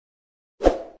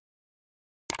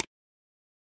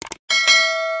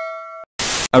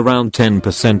Around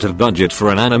 10% of budget for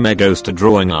an anime goes to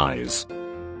drawing eyes.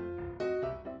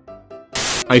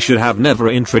 I should have never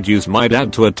introduced my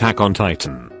dad to Attack on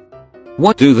Titan.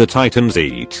 What do the Titans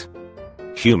eat?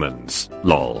 Humans,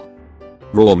 lol.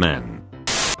 Raw men.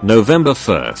 November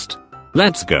 1st.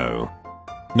 Let's go.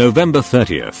 November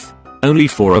 30th. Only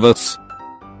 4 of us.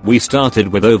 We started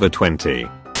with over 20.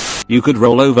 You could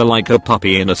roll over like a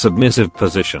puppy in a submissive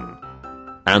position.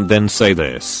 And then say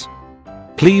this.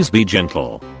 Please be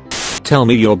gentle. Tell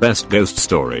me your best ghost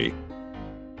story.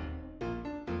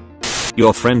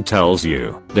 Your friend tells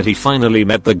you that he finally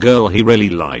met the girl he really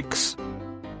likes.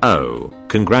 Oh,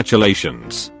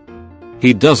 congratulations.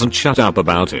 He doesn't shut up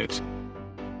about it.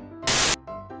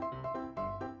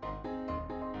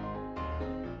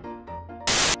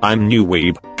 I'm new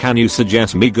weeb, can you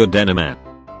suggest me good anime?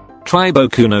 Try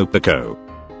Boku no Pico.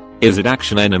 Is it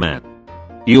action anime?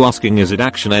 You asking is it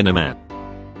action anime?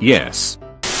 Yes.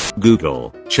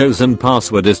 Google, chosen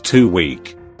password is too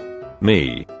weak.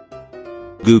 Me.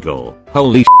 Google,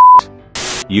 holy shit.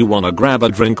 You wanna grab a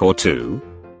drink or two?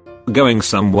 Going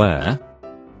somewhere?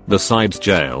 Besides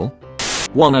jail?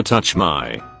 Wanna touch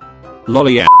my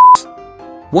lolly ass?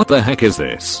 What the heck is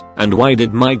this, and why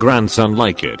did my grandson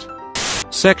like it?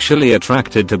 Sexually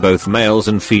attracted to both males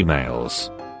and females.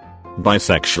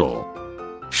 Bisexual.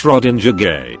 Schrodinger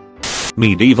gay.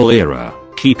 Medieval era,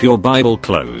 keep your Bible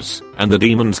close, and the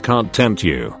demons can't tempt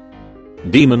you.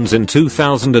 Demons in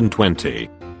 2020.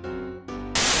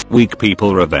 Weak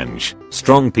people revenge,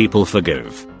 strong people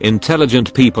forgive,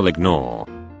 intelligent people ignore.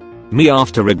 Me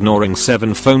after ignoring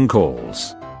 7 phone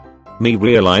calls. Me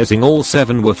realizing all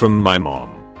 7 were from my mom.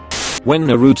 When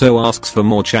Naruto asks for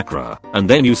more chakra, and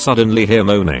then you suddenly hear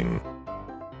moaning.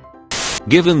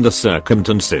 Given the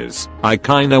circumstances, I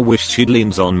kinda wish she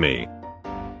leans on me.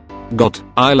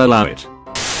 I'll allow it.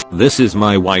 This is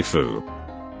my waifu.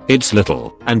 It's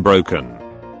little and broken.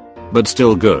 But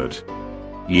still good.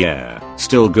 Yeah,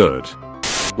 still good.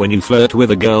 When you flirt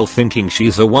with a girl thinking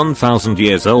she's a 1000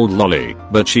 years old lolly,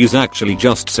 but she's actually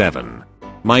just 7.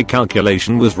 My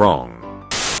calculation was wrong.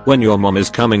 When your mom is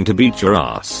coming to beat your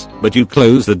ass, but you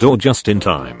close the door just in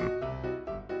time.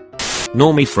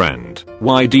 Normie friend,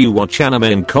 why do you watch anime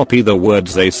and copy the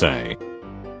words they say?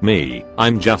 Me,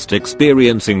 I'm just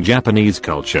experiencing Japanese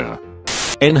culture.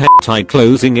 En hentai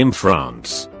closing in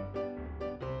France.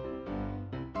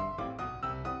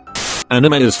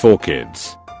 Anime is for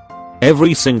kids.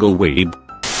 Every single weeb.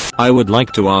 I would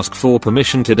like to ask for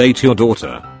permission to date your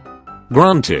daughter.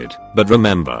 Granted, but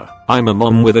remember, I'm a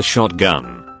mom with a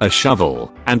shotgun, a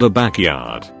shovel, and a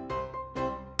backyard.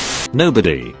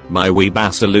 Nobody, my weeb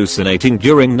ass hallucinating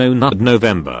during No Nut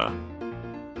November.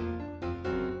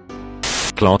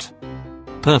 Clot.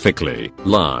 Perfectly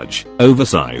large,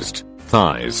 oversized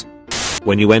thighs.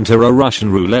 When you enter a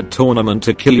Russian roulette tournament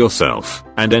to kill yourself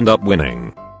and end up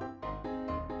winning.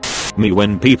 Me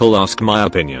when people ask my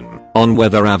opinion on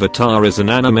whether Avatar is an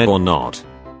anime or not.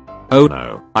 Oh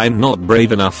no, I'm not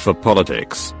brave enough for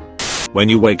politics. When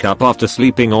you wake up after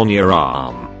sleeping on your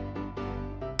arm.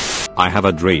 I have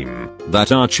a dream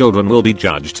that our children will be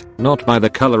judged not by the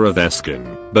color of their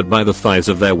skin, but by the thighs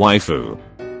of their waifu.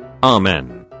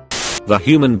 Amen. The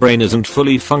human brain isn't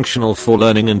fully functional for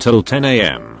learning until 10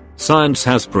 AM. Science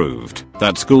has proved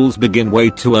that schools begin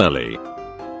way too early.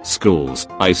 Schools,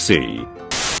 I see.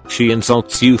 She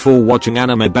insults you for watching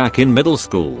anime back in middle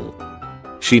school.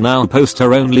 She now posts her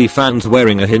OnlyFans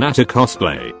wearing a Hinata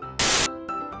cosplay.